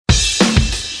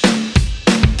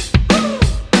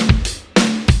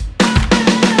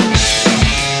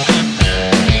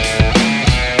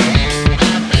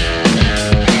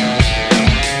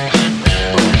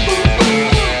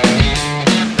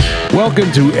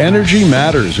Welcome to Energy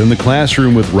Matters in the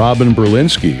Classroom with Robin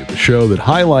Berlinski, the show that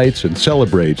highlights and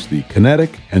celebrates the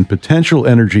kinetic and potential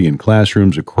energy in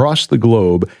classrooms across the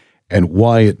globe and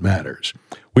why it matters.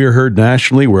 We are heard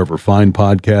nationally wherever fine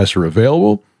podcasts are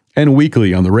available and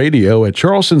weekly on the radio at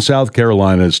Charleston, South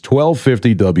Carolina's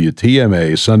 1250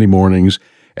 WTMA Sunday mornings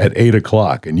at 8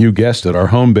 o'clock. And you guessed it, our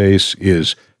home base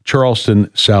is Charleston,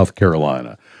 South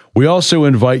Carolina. We also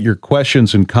invite your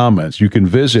questions and comments. You can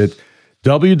visit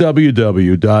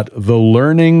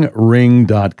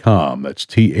www.thelearningring.com. That's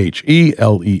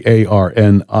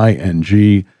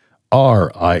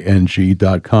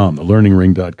THELEARNINGRING.com,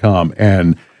 thelearningring.com.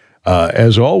 And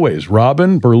as always,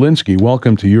 Robin Berlinski,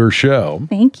 welcome to your show.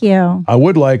 Thank you. I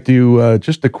would like to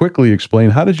just to quickly explain,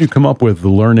 how did you come up with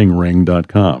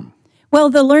thelearningring.com?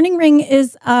 Well, the Learning Ring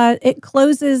is, it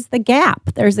closes the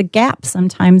gap. There's a gap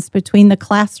sometimes between the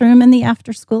classroom and the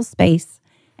after-school space.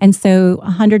 And so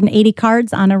 180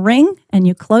 cards on a ring, and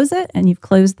you close it, and you've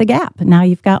closed the gap. And now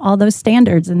you've got all those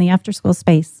standards in the after-school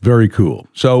space. Very cool.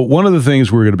 So one of the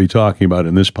things we're going to be talking about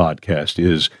in this podcast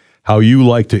is how you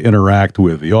like to interact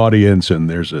with the audience, and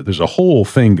there's a whole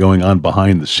thing going on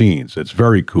behind the scenes. It's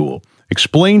very cool.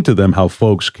 Explain to them how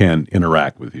folks can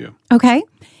interact with you. Okay.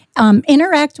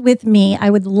 Interact with me.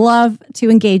 I would love to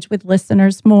engage with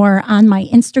listeners more on my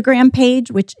Instagram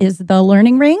page, which is The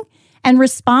Learning Ring, and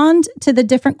respond to the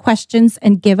different questions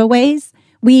and giveaways.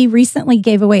 We recently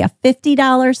gave away a $50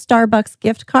 Starbucks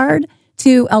gift card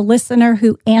to a listener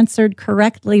who answered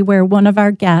correctly where one of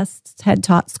our guests had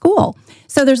taught school.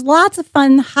 So there's lots of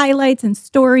fun highlights and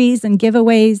stories and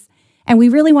giveaways, and we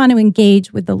really want to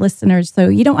engage with the listeners, so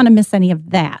you don't want to miss any of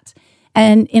that.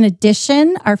 And in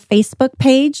addition, our Facebook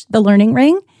page, The Learning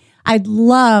Ring, I'd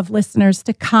love listeners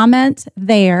to comment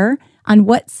there on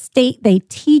what state they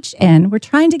teach in. We're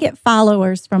trying to get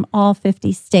followers from all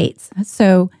 50 states.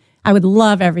 So I would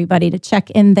love everybody to check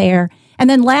in there. And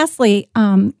then lastly,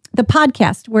 the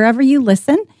podcast, wherever you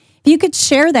listen, if you could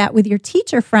share that with your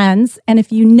teacher friends, and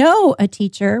if you know a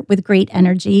teacher with great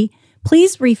energy,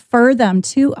 please refer them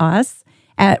to us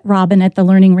at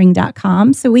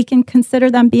robin@thelearningring.com so we can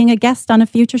consider them being a guest on a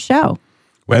future show.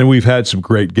 And we've had some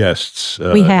great guests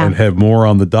we have. And have more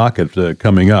on the docket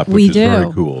coming up, which is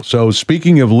very cool. So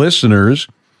speaking of listeners,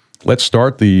 let's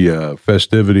start the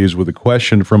festivities with a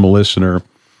question from a listener.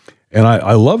 And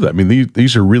I love that. I mean,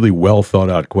 these are really well thought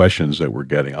out questions that we're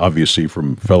getting, obviously,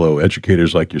 from fellow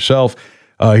educators like yourself.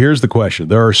 Here's the question.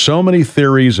 There are so many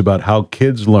theories about how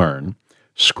kids learn: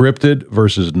 scripted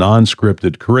versus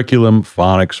non-scripted curriculum,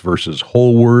 phonics versus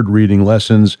whole word reading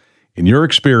lessons. In your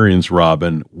experience,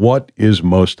 Robin, what is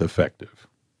most effective?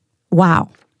 Wow.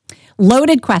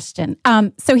 Loaded question.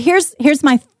 So here's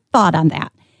my thought on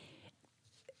that.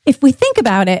 If we think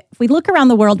about it, if we look around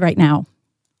the world right now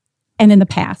and in the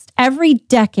past, every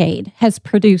decade has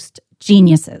produced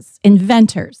geniuses,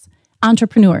 inventors,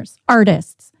 entrepreneurs,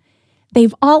 artists.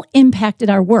 They've all impacted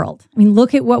our world. I mean,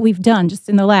 look at what we've done just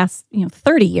in the last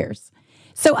 30 years.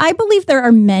 So I believe there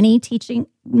are many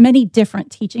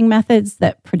different teaching methods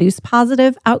that produce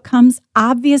positive outcomes.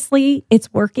 Obviously,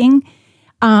 it's working.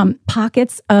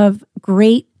 Pockets of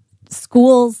great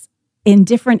schools in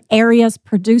different areas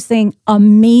producing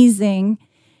amazing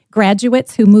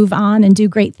graduates who move on and do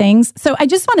great things. So I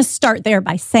just want to start there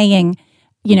by saying,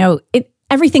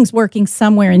 everything's working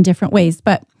somewhere in different ways.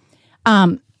 But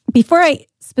before I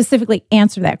specifically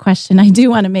answer that question, I do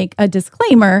want to make a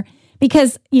disclaimer.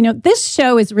 Because, this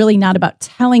show is really not about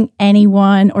telling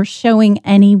anyone or showing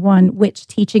anyone which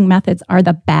teaching methods are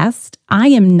the best. I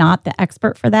am not the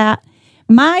expert for that.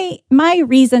 My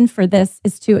reason for this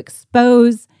is to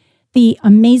expose the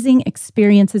amazing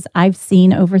experiences I've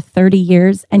seen over 30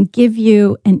 years and give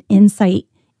you an insight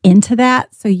into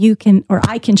that so you can, or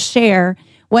I can share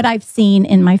what I've seen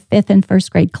in my 5th and 1st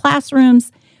grade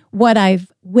classrooms, what I've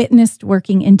witnessed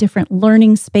working in different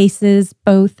learning spaces,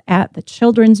 both at the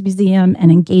Children's Museum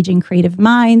and Engaging Creative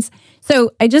Minds.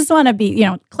 So I just want to be,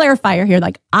 clarifier here.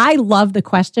 Like, I love the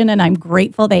question and I'm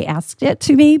grateful they asked it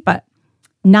to me, but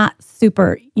not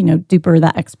super, duper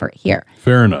the expert here.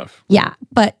 Fair enough. Yeah.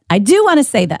 But I do want to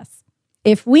say this.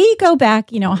 If we go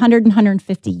back, 100 and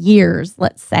 150 years,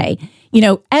 let's say,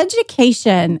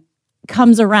 education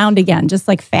comes around again, just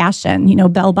like fashion,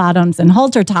 bell bottoms and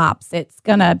halter tops. It's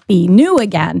going to be new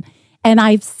again. And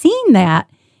I've seen that,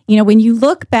 when you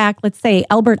look back, let's say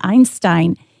Albert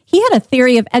Einstein, he had a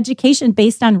theory of education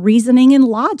based on reasoning and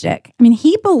logic. I mean,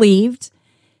 he believed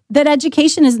that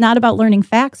education is not about learning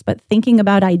facts, but thinking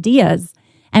about ideas.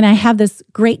 And I have this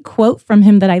great quote from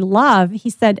him that I love.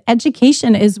 He said,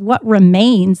 education is what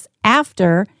remains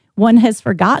after one has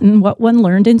forgotten what one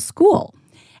learned in school.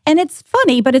 And it's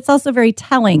funny, but it's also very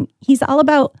telling. He's all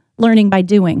about learning by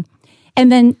doing.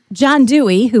 And then John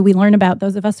Dewey, who we learn about,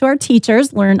 those of us who are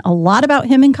teachers, learn a lot about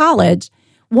him in college.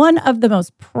 One of the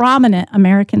most prominent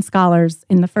American scholars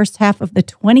in the first half of the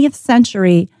 20th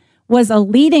century, was a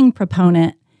leading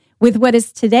proponent with what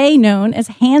is today known as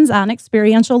hands-on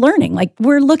experiential learning. Like,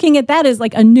 we're looking at that as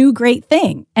like a new great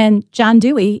thing. And John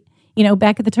Dewey,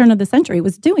 back at the turn of the century,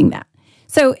 was doing that.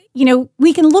 So,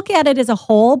 we can look at it as a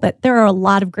whole, but there are a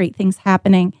lot of great things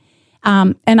happening.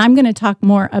 And I'm going to talk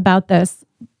more about this,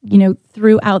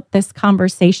 throughout this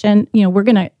conversation. We're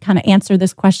going to kind of answer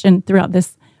this question throughout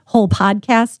this whole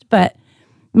podcast. But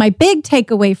my big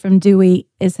takeaway from Dewey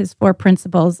is his 4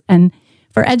 principles. And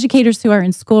for educators who are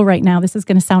in school right now, this is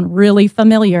going to sound really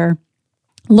familiar.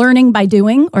 Learning by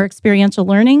doing, or experiential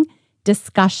learning,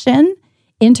 discussion,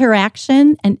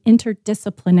 interaction, and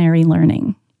interdisciplinary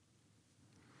learning.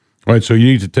 All right, so you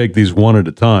need to take these one at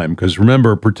a time, because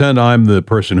remember, pretend I'm the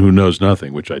person who knows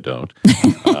nothing, which I don't.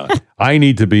 I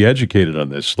need to be educated on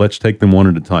this. Let's take them one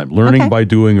at a time. Learning by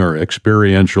doing, or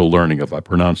experiential learning, if I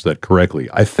pronounce that correctly.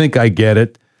 I think I get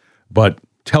it, but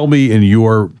tell me in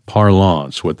your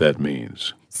parlance what that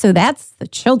means. So that's the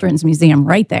Children's Museum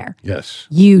right there. Yes.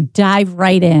 You dive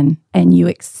right in and you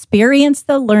experience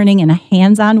the learning in a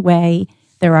hands-on way.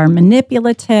 There are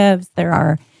manipulatives. There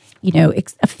are,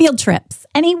 field trips.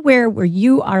 Anywhere where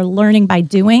you are learning by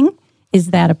doing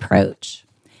is that approach.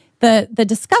 The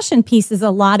discussion piece is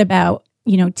a lot about,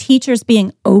 teachers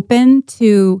being open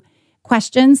to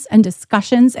questions and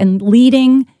discussions and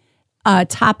leading a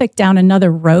topic down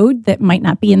another road that might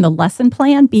not be in the lesson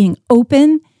plan, being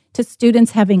open to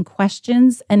students having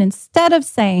questions. And instead of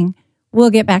saying, we'll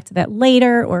get back to that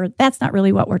later, or that's not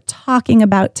really what we're talking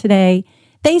about today,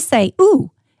 they say,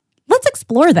 ooh, let's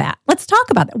explore that. Let's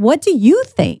talk about that. What do you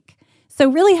think? So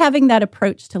really having that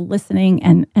approach to listening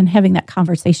and having that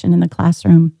conversation in the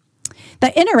classroom. The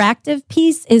interactive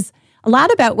piece is a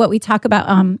lot about what we talk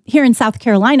about here in South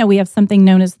Carolina. We have something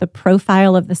known as the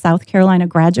profile of the South Carolina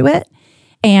graduate,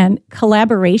 and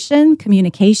collaboration,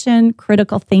 communication,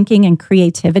 critical thinking, and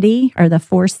creativity are the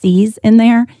 4 C's in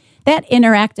there. That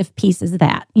interactive piece is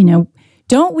that,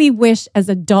 don't we wish as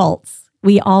adults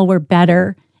we all were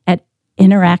better at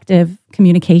interactive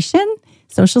communication,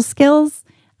 social skills?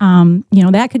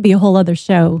 That could be a whole other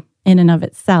show in and of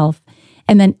itself.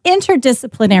 And then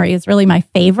interdisciplinary is really my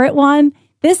favorite one.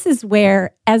 This is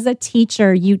where, as a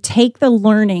teacher, you take the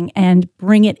learning and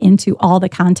bring it into all the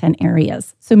content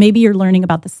areas. So maybe you're learning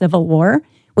about the Civil War.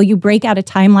 Well, you break out a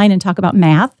timeline and talk about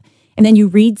math, and then you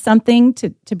read something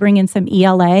to bring in some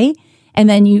ELA, and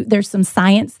then there's some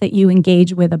science that you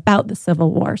engage with about the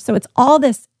Civil War. So it's all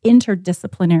this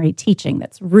interdisciplinary teaching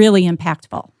that's really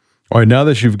impactful. All right, now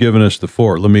that you've given us the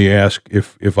 4, let me ask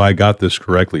if I got this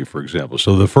correctly, for example.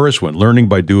 So the first one, learning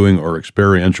by doing, or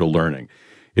experiential learning.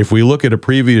 If we look at a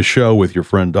previous show with your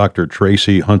friend Dr.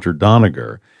 Tracy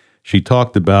Hunter-Doniger, she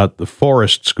talked about the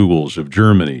forest schools of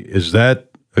Germany. Is that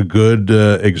a good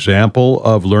example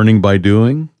of learning by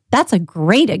doing? That's a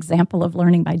great example of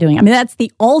learning by doing. I mean, that's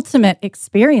the ultimate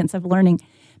experience of learning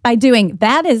by doing.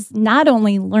 That is not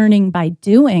only learning by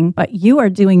doing, but you are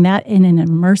doing that in an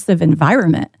immersive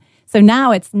environment. So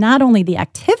now it's not only the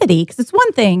activity, because it's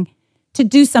one thing to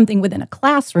do something within a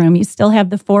classroom. You still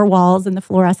have the 4 walls and the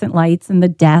fluorescent lights and the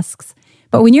desks.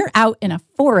 But when you're out in a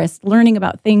forest learning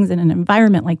about things in an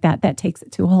environment like that, that takes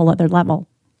it to a whole other level.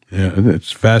 Yeah,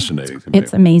 it's fascinating to me.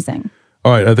 It's amazing.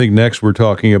 All right, I think next we're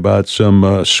talking about some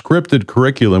scripted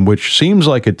curriculum, which seems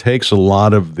like it takes a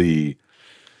lot of the,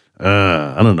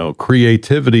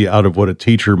 creativity out of what a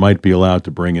teacher might be allowed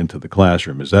to bring into the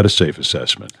classroom. Is that a safe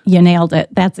assessment? You nailed it.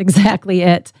 That's exactly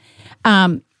it.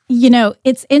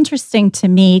 It's interesting to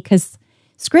me because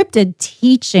scripted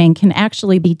teaching can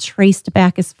actually be traced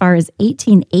back as far as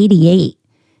 1888,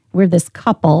 where this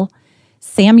couple,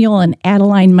 Samuel and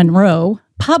Adeline Monroe,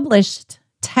 published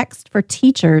text for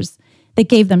teachers that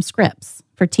gave them scripts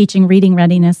for teaching reading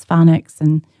readiness, phonics,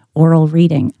 and oral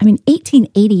reading.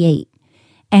 1888.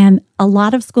 And a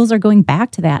lot of schools are going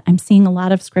back to that. I'm seeing a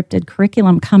lot of scripted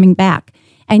curriculum coming back.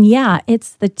 And yeah,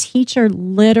 it's the teacher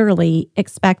literally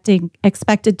expected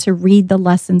to read the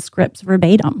lesson scripts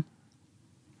verbatim.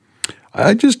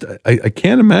 I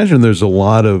can't imagine there's a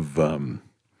lot of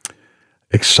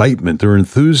excitement or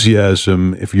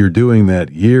enthusiasm if you're doing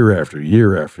that year after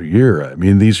year after year. I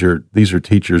mean, these are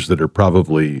teachers that are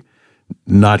probably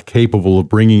not capable of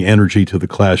bringing energy to the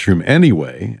classroom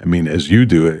anyway. I mean, as you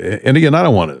do. And again, I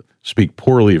don't want to speak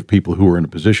poorly of people who are in a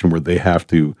position where they have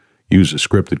to use a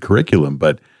scripted curriculum,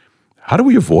 but how do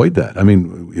we avoid that? I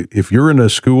mean, if you're in a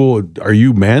school, are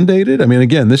you mandated? I mean,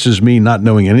 again, this is me not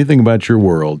knowing anything about your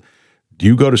world. Do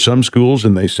you go to some schools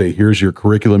and they say, here's your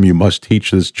curriculum, you must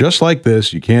teach this just like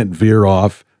this, you can't veer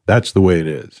off, that's the way it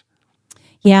is?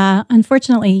 Yeah,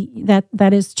 unfortunately,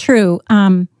 that is true.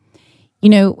 I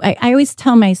always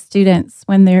tell my students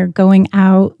when they're going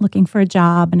out looking for a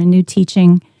job and a new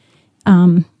teaching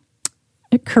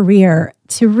career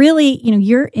to really,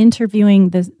 you're interviewing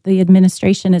the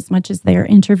administration as much as they're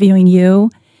interviewing you.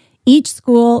 Each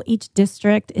school, each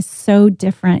district is so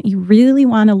different. You really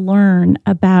want to learn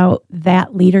about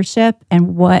that leadership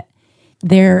and what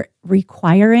they're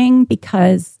requiring,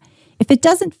 because if it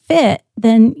doesn't fit,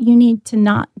 then you need to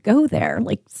not go there.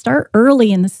 Like, start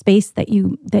early in the space that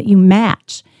you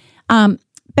match.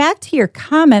 Back to your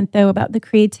comment, though, about the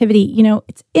creativity,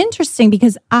 it's interesting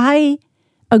because I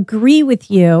agree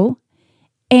with you,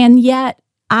 and yet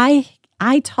I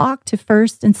talk to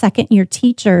first and second year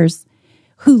teachers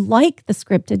who like the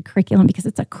scripted curriculum because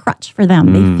it's a crutch for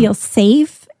them. They feel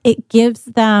safe. It gives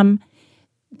them,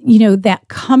 that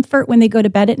comfort when they go to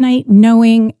bed at night,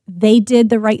 knowing they did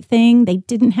the right thing. They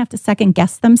didn't have to second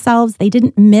guess themselves. They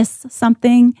didn't miss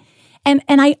something. And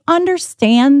I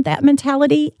understand that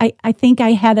mentality. I think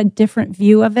I had a different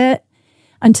view of it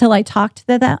until I talked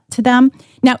to them.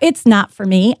 Now, it's not for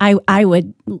me. I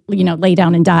would, lay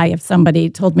down and die if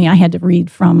somebody told me I had to read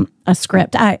from a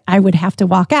script. I would have to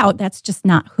walk out. That's just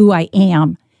not who I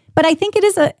am. But I think it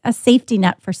is a safety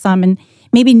net for some, and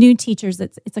maybe new teachers,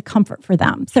 it's a comfort for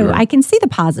them. So sure. I can see the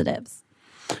positives.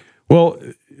 Well,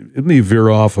 let me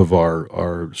veer off of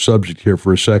our subject here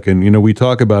for a second. We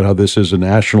talk about how this is a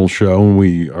national show and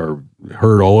we are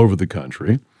heard all over the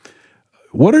country.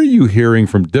 What are you hearing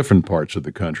from different parts of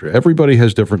the country? Everybody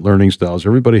has different learning styles.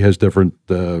 Everybody has different,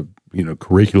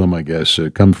 curriculum, I guess,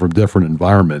 come from different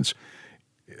environments.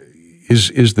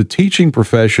 Is the teaching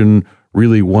profession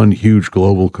really one huge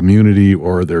global community,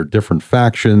 or are there different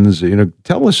factions?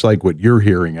 Tell us what you're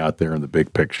hearing out there in the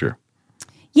big picture.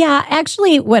 Yeah,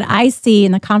 actually, what I see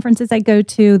in the conferences I go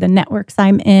to, the networks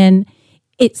I'm in,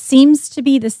 it seems to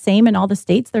be the same in all the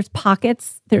states. There's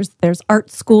pockets. There's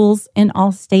art schools in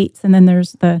all states, and then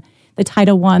there's the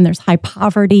Title I. There's high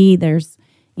poverty. There's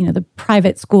the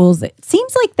private schools. It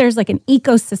seems like there's an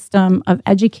ecosystem of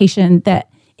education that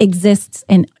exists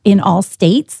in all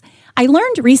states. I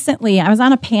learned recently. I was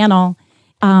on a panel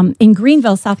in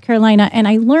Greenville, South Carolina, and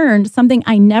I learned something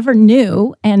I never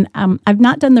knew, and I've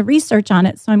not done the research on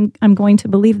it, so I'm going to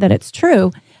believe that it's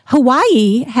true.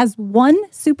 Hawaii has one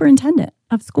superintendent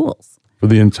of schools. For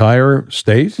the entire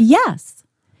state? Yes.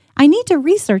 I need to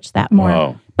research that more.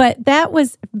 Wow. But that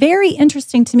was very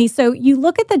interesting to me. So you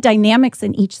look at the dynamics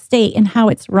in each state and how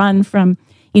it's run from,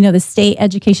 the state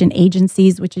education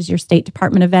agencies, which is your state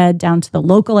Department of Ed, down to the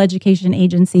local education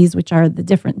agencies, which are the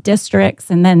different districts,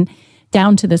 and then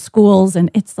down to the schools.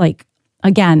 And it's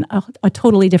again, a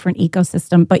totally different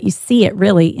ecosystem, but you see it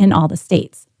really in all the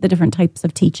states, the different types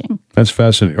of teaching. That's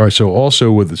fascinating. All right, so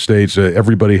also with the states,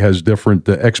 everybody has different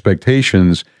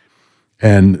expectations,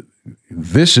 and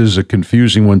this is a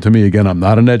confusing one to me. Again, I'm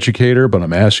not an educator, but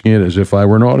I'm asking it as if I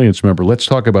were an audience member. Let's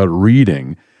talk about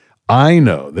reading. I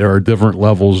know there are different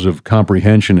levels of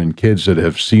comprehension in kids that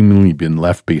have seemingly been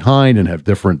left behind and have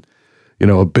different,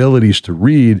 abilities to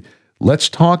read. Let's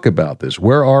talk about this.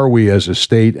 Where are we as a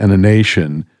state and a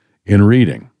nation in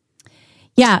reading?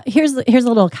 Yeah, here's a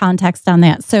little context on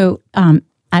that. So I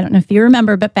don't know if you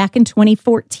remember, but back in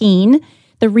 2014,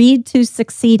 the Read to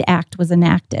Succeed Act was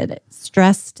enacted. It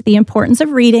stressed the importance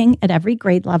of reading at every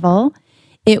grade level.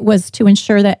 It was to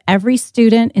ensure that every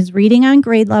student is reading on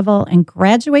grade level and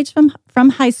graduates from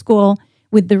high school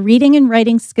with the reading and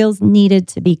writing skills needed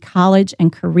to be college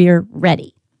and career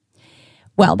ready.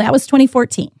 Well, that was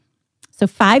 2014. So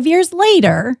 5 years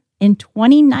later, in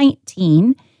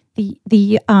 2019,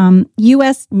 the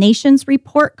U.S. Nations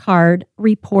Report Card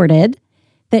reported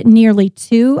that nearly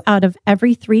 2 out of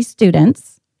every 3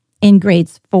 students in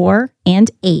grades 4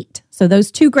 and 8, so those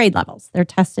 2 grade levels, they're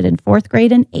tested in 4th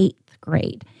grade and 8th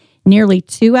grade, nearly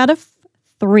 2 out of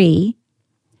 3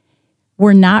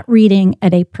 were not reading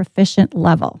at a proficient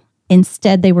level.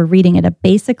 Instead, they were reading at a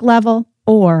basic level,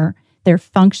 or they're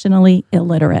functionally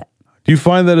illiterate. Do you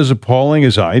find that as appalling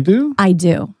as I do? I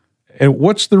do. And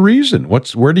what's the reason?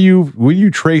 Will you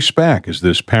trace back? Is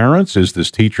this parents? Is this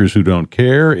teachers who don't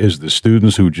care? Is the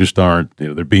students who just aren't,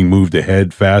 they're being moved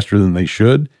ahead faster than they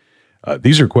should?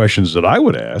 These are questions that I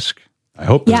would ask. I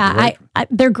hope. Yeah,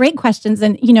 they're great questions.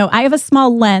 And, I have a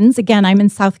small lens. Again, I'm in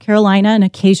South Carolina and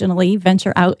occasionally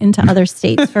venture out into other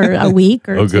states for a week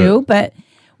or two. But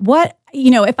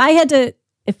if I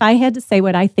had to say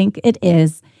what I think it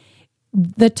is,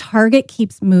 the target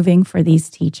keeps moving for these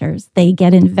teachers. They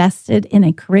get invested in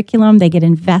a curriculum. They get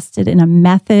invested in a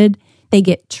method. They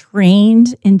get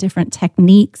trained in different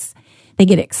techniques. They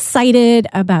get excited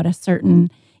about a certain,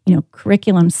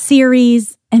 curriculum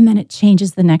series, and then it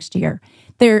changes the next year.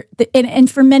 And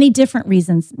for many different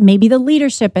reasons. Maybe the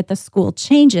leadership at the school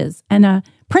changes, and a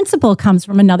principal comes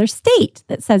from another state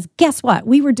that says, guess what?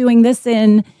 We were doing this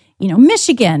in,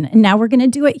 Michigan, and now we're going to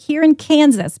do it here in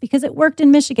Kansas because it worked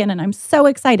in Michigan, and I'm so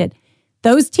excited.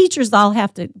 Those teachers all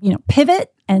have to,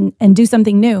 pivot and do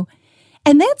something new.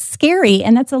 And that's scary.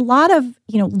 And that's a lot of,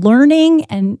 learning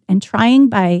and trying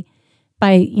by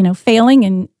failing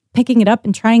and picking it up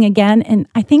and trying again. And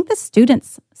I think the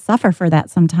students suffer for that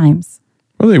sometimes.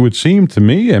 Well, they would seem to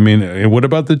me. I mean, what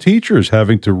about the teachers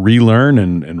having to relearn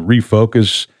and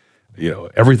refocus,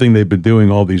 everything they've been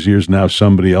doing all these years? Now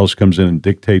somebody else comes in and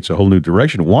dictates a whole new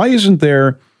direction. Why isn't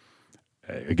there,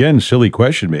 again, silly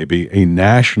question maybe, a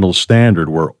national standard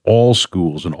where all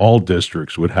schools and all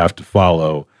districts would have to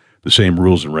follow the same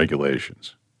rules and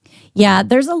regulations? Yeah,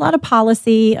 there's a lot of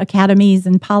policy academies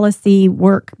and policy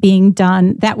work being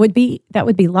done. That would be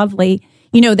lovely.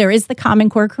 There is the Common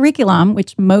Core curriculum,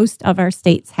 which most of our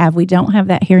states have. We don't have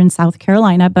that here in South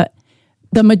Carolina, but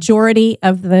the majority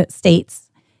of the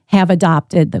states have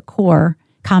adopted the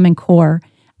Common Core.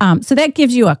 So that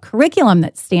gives you a curriculum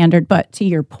that's standard. But to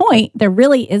your point, there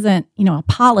really isn't, a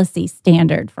policy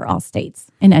standard for all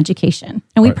states in education.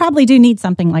 And we probably do need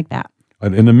something like that.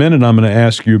 In a minute, I'm going to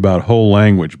ask you about whole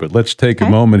language, but let's take a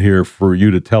moment here for you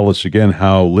to tell us again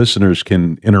how listeners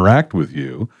can interact with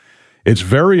you. It's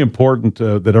very important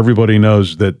that everybody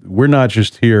knows that we're not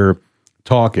just here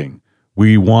talking.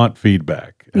 We want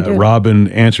feedback. Robin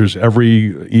answers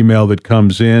every email that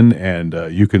comes in, and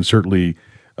you can certainly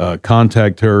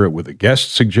contact her with a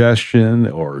guest suggestion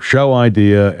or show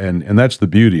idea, and that's the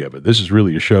beauty of it. This is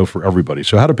really a show for everybody.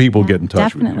 So how do people get in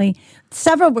touch with you? Definitely.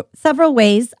 Several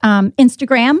ways.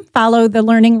 Instagram, follow The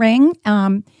Learning Ring.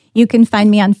 You can find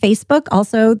me on Facebook,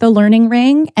 also The Learning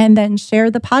Ring, and then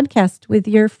share the podcast with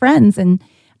your friends and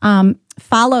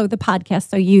follow the podcast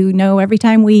so every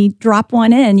time we drop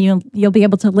one in, you'll be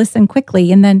able to listen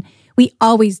quickly. And then we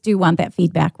always do want that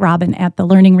feedback,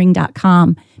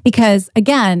 Robin@thelearningring.com, because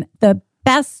again, the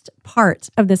best part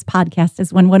of this podcast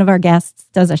is when one of our guests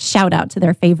does a shout out to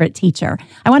their favorite teacher.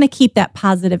 I want to keep that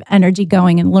positive energy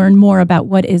going and learn more about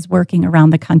what is working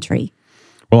around the country.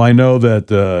 Well, I know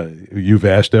that you've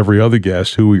asked every other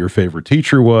guest who your favorite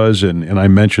teacher was, and I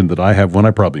mentioned that I have one.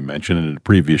 I probably mentioned it in a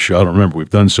previous show. I don't remember. We've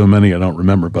done so many, I don't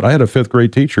remember. But I had a fifth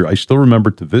grade teacher. I still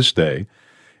remember to this day.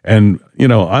 And,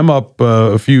 I'm up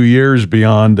a few years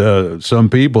beyond some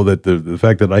people that the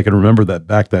fact that I can remember that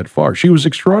back that far. She was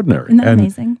extraordinary. Isn't that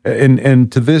amazing?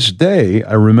 And to this day,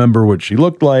 I remember what she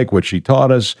looked like, what she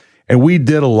taught us. And we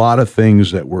did a lot of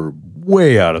things that were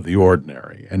way out of the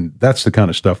ordinary. And that's the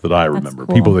kind of stuff that I remember,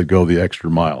 cool. People that go the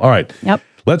extra mile. All right. Yep.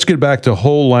 Let's get back to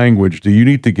whole language. Do you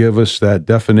need to give us that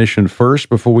definition first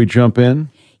before we jump in?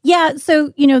 Yeah. So,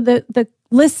 the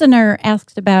listener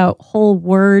asked about whole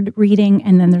word reading,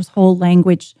 and then there's whole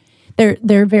language.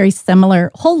 They're very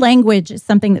similar. Whole language is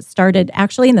something that started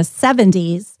actually in the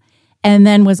 70s and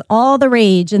then was all the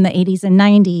rage in the 80s and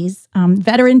 90s.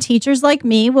 Veteran teachers like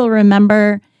me will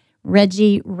remember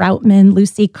Reggie Routman,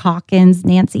 Lucy Calkins,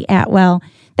 Nancy Atwell.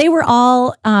 They were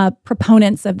all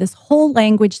proponents of this whole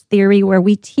language theory where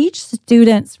we teach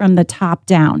students from the top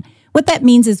down. What that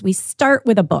means is we start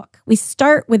with a book. We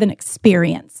start with an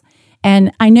experience.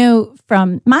 And I know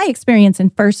from my experience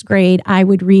in first grade, I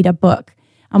would read a book.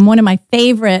 One of my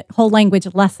favorite whole language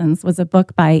lessons was a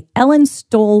book by Ellen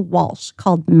Stoll Walsh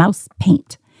called Mouse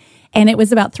Paint. And it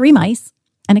was about 3 mice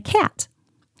and a cat.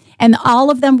 And all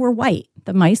of them were white.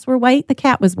 The mice were white, the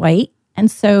cat was white. And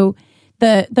so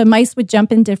the mice would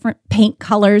jump in different paint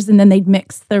colors, and then they'd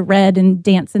mix the red and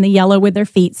dance in the yellow with their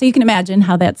feet. So you can imagine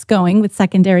how that's going with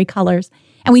secondary colors.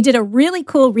 And we did a really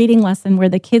cool reading lesson where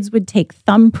the kids would take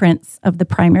thumbprints of the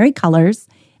primary colors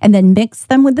and then mix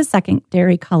them with the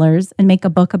secondary colors and make a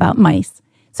book about mice.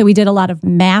 So we did a lot of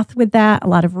math with that, a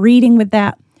lot of reading with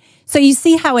that. So you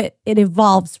see how it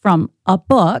evolves from a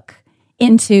book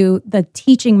into the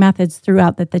teaching methods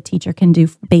throughout that the teacher can do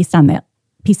based on that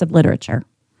piece of literature.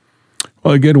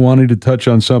 Well, again, wanting to touch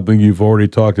on something you've already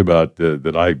talked about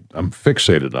that I'm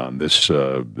fixated on,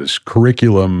 this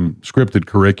curriculum, scripted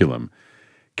curriculum.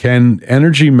 Can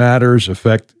Energy Matters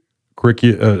affect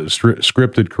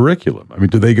scripted curriculum? I mean,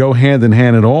 do they go hand in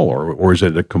hand at all, or is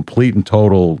it a complete and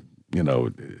total,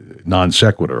 non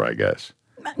sequitur, I guess?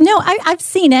 No, I've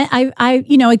seen it.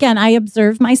 I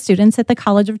observe my students at the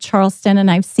College of Charleston, and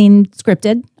I've seen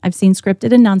scripted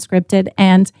and non-scripted,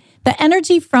 and the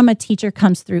energy from a teacher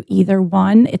comes through either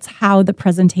one. It's how the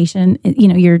presentation,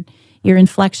 your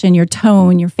inflection, your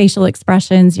tone, your facial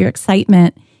expressions, your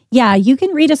excitement. Yeah, you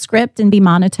can read a script and be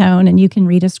monotone, and you can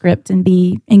read a script and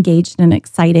be engaged and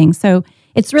exciting. So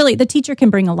it's really, the teacher can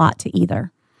bring a lot to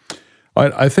either.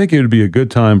 I think it would be a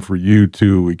good time for you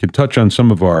we can touch on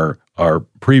some of our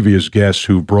previous guests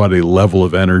who brought a level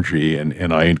of energy.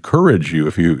 And I encourage you,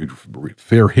 if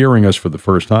you're hearing us for the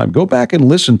first time, go back and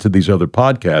listen to these other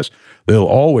podcasts. They'll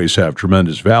always have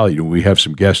tremendous value. And we have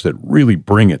some guests that really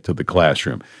bring it to the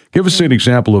classroom. Give us an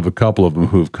example of a couple of them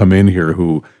who have come in here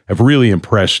who have really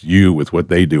impressed you with what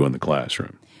they do in the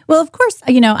classroom. Well, of course,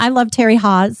 I love Terry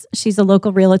Hawes. She's a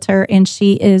local realtor, and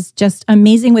she is just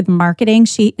amazing with marketing.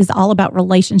 She is all about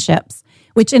relationships,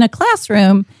 which in a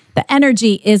classroom, the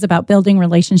energy is about building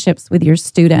relationships with your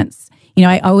students.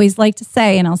 I always like to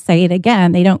say, and I'll say it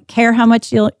again, they don't care how much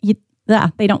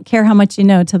they don't care how much you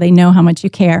know till they know how much you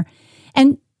care.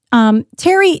 And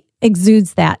Terry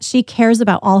exudes that. She cares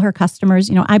about all her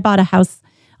customers. I bought a house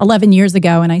 11 years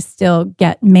ago, and I still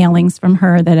get mailings from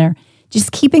her that are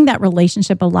just keeping that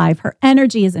relationship alive. Her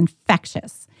energy is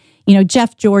infectious.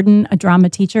 Jeff Jordan, a drama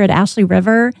teacher at Ashley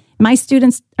River, my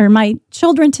students or my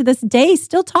children to this day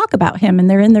still talk about him, and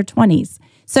they're in their 20s.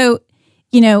 So,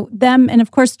 them, and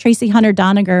of course, Tracy Hunter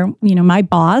Doniger, my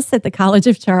boss at the College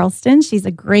of Charleston. She's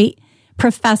a great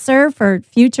professor for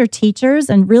future teachers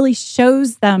and really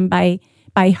shows them by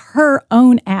her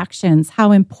own actions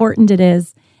how important it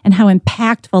is and how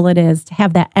impactful it is to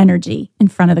have that energy in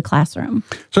front of the classroom.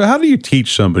 So how do you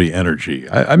teach somebody energy?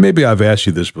 Maybe I've asked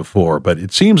you this before, but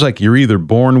it seems like you're either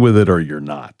born with it or you're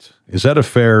not. Is that a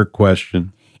fair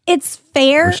question? It's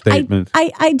fair. Or statement?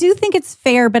 I do think it's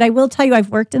fair, but I will tell you, I've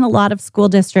worked in a lot of school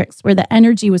districts where the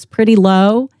energy was pretty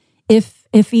low, if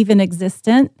even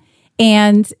existent.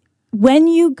 And when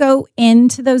you go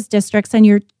into those districts and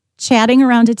you're chatting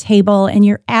around a table and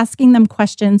you're asking them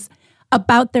questions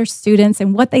about their students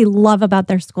and what they love about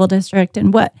their school district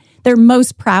and what they're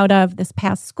most proud of this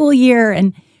past school year,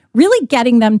 and really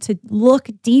getting them to look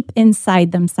deep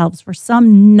inside themselves for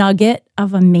some nugget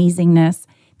of amazingness,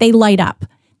 they light up.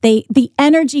 The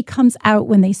energy comes out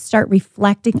when they start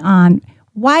reflecting on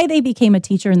why they became a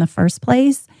teacher in the first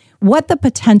place, what the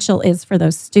potential is for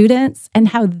those students, and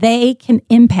how they can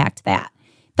impact that.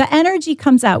 The energy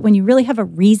comes out when you really have a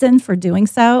reason for doing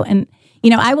so. And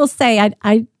I will say,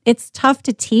 it's tough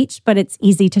to teach, but it's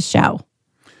easy to show.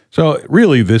 So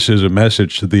really, this is a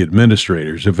message to the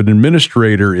administrators. If an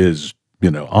administrator is,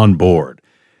 on board,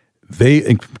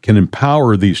 they can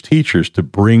empower these teachers to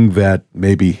bring that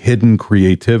maybe hidden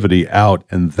creativity out,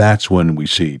 and that's when we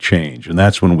see change, and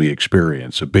that's when we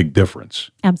experience a big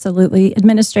difference. Absolutely.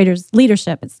 Administrators'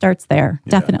 leadership, it starts there,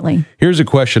 definitely. Here's a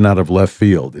question out of left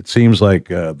field. It seems like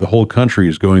the whole country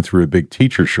is going through a big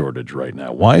teacher shortage right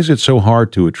now. Why is it so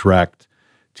hard to attract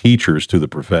teachers to the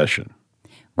profession?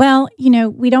 Well,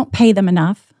 we don't pay them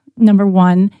enough, number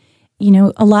one.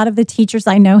 A lot of the teachers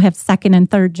I know have second and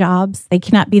third jobs. They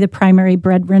cannot be the primary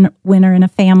breadwinner in a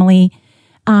family.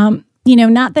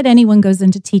 Not that anyone goes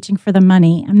into teaching for the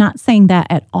money. I'm not saying that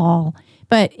at all.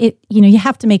 But you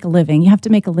have to make a living. You have to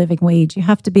make a living wage. You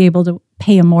have to be able to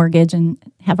pay a mortgage and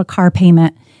have a car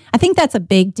payment. I think that's a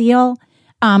big deal.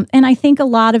 And I think a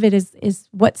lot of it is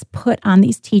what's put on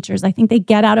these teachers. I think they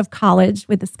get out of college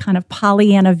with this kind of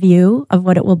Pollyanna view of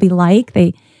what it will be like.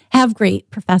 They have great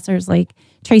professors like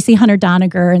Tracy Hunter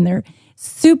Doniger, and they're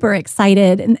super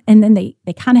excited. And then they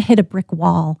kind of hit a brick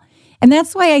wall. And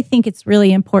that's why I think it's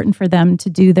really important for them to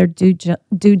do their due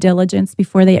diligence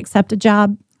before they accept a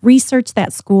job. Research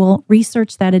that school,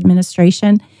 research that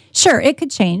administration. Sure, it could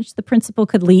change. The principal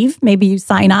could leave. Maybe you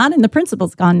sign on and the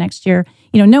principal's gone next year.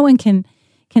 No one can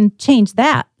change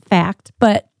that fact,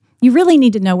 but you really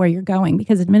need to know where you're going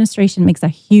because administration makes a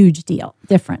huge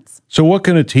difference. So what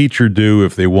can a teacher do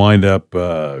if they wind up,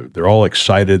 they're all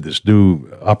excited, this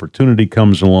new opportunity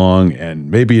comes along, and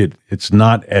maybe it's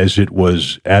not as it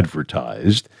was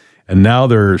advertised, and now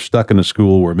they're stuck in a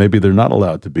school where maybe they're not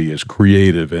allowed to be as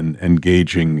creative and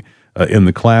engaging in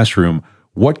the classroom.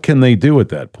 What can they do at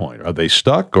that point? Are they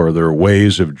stuck, or are there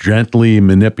ways of gently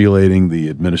manipulating the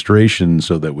administration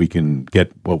so that we can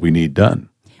get what we need done?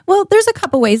 Well, there's a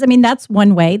couple ways. I mean, that's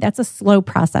one way. That's a slow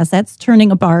process. That's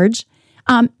turning a barge.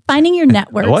 Finding your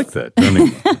networks. I like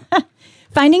that.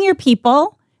 Finding your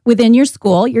people within your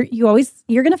school. You're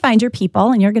going to find your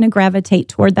people and you're going to gravitate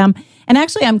toward them. And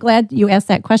actually, I'm glad you asked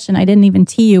that question. I didn't even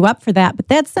tee you up for that. But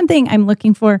that's something I'm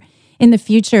looking for in the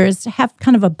future, is to have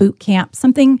kind of a boot camp,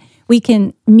 something we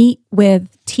can meet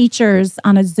with teachers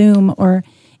on a Zoom or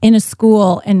in a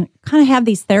school and kind of have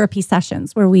these therapy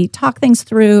sessions where we talk things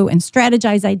through and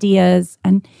strategize ideas.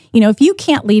 And, if you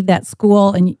can't leave that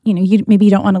school and, maybe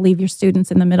you don't want to leave your students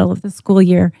in the middle of the school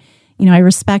year, I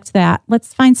respect that.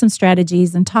 Let's find some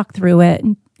strategies and talk through it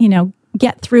and,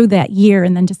 get through that year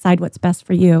and then decide what's best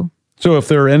for you. So if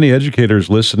there are any educators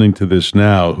listening to this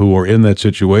now who are in that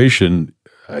situation,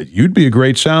 you'd be a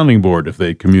great sounding board if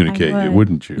they communicate you,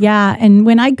 wouldn't you? Yeah. And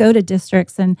when I go to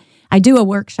districts and I do a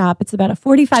workshop, it's about a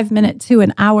 45-minute to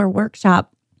an hour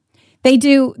workshop. They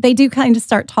do kind of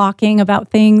start talking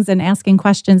about things and asking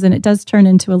questions, and it does turn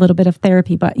into a little bit of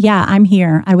therapy. But yeah, I'm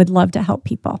here. I would love to help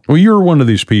people. Well, you're one of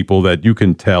these people that you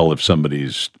can tell if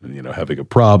somebody's, having a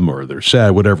problem or they're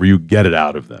sad, whatever, you get it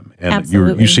out of them. And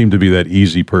Absolutely. You seem to be that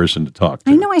easy person to talk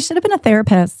to. I know I should have been a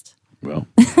therapist. Well,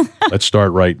 let's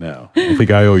start right now. I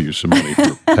think I owe you some money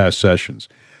for past sessions.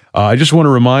 I just want to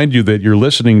remind you that you're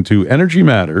listening to Energy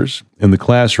Matters in the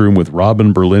Classroom with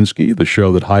Robin Berlinski, the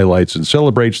show that highlights and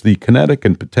celebrates the kinetic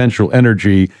and potential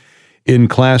energy in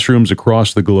classrooms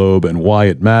across the globe and why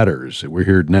it matters. We're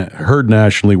heard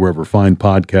nationally wherever fine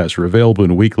podcasts are available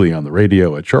and weekly on the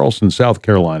radio at Charleston, South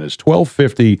Carolina's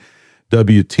 1250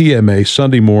 WTMA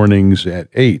Sunday mornings at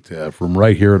 8 from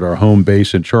right here at our home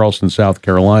base in Charleston, South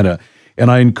Carolina. And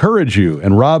I encourage you,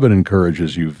 and Robin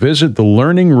encourages you, visit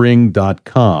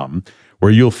thelearningring.com,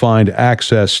 where you'll find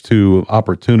access to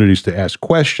opportunities to ask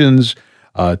questions,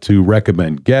 to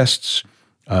recommend guests,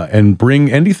 and bring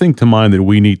anything to mind that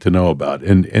we need to know about.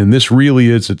 And this really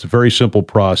it's a very simple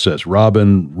process.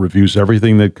 Robin reviews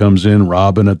everything that comes in,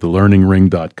 Robin at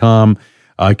thelearningring.com.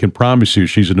 I can promise you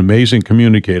she's an amazing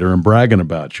communicator. I'm bragging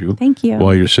about you. Thank you.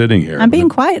 While you're sitting here. I'm being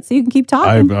quiet so you can keep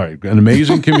talking. An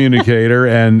amazing communicator.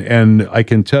 And I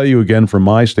can tell you again, from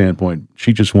my standpoint,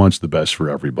 she just wants the best for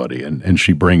everybody, and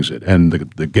she brings it. And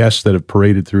the guests that have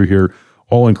paraded through here,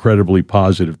 all incredibly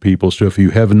positive people. So if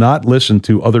you have not listened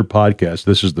to other podcasts,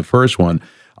 this is the first one.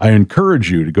 I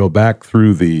encourage you to go back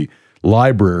through the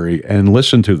library and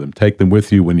listen to them. Take them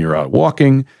with you when you're out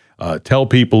walking. Tell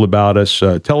people about us.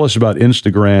 Tell us about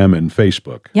Instagram and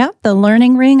Facebook. Yep, The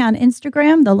Learning Ring on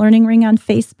Instagram, The Learning Ring on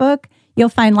Facebook. You'll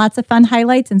find lots of fun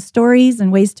highlights and stories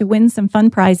and ways to win some fun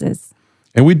prizes.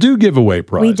 And we do give away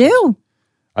prizes. We do.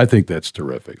 I think that's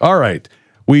terrific. All right.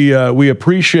 We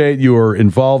appreciate your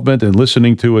involvement in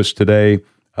listening to us today.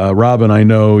 Robin, I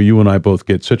know you and I both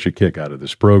get such a kick out of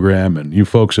this program, and you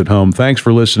folks at home, thanks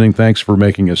for listening. Thanks for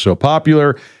making us so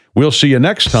popular. We'll see you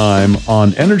next time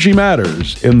on Energy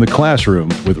Matters in the Classroom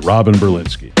with Robin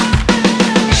Berlinski.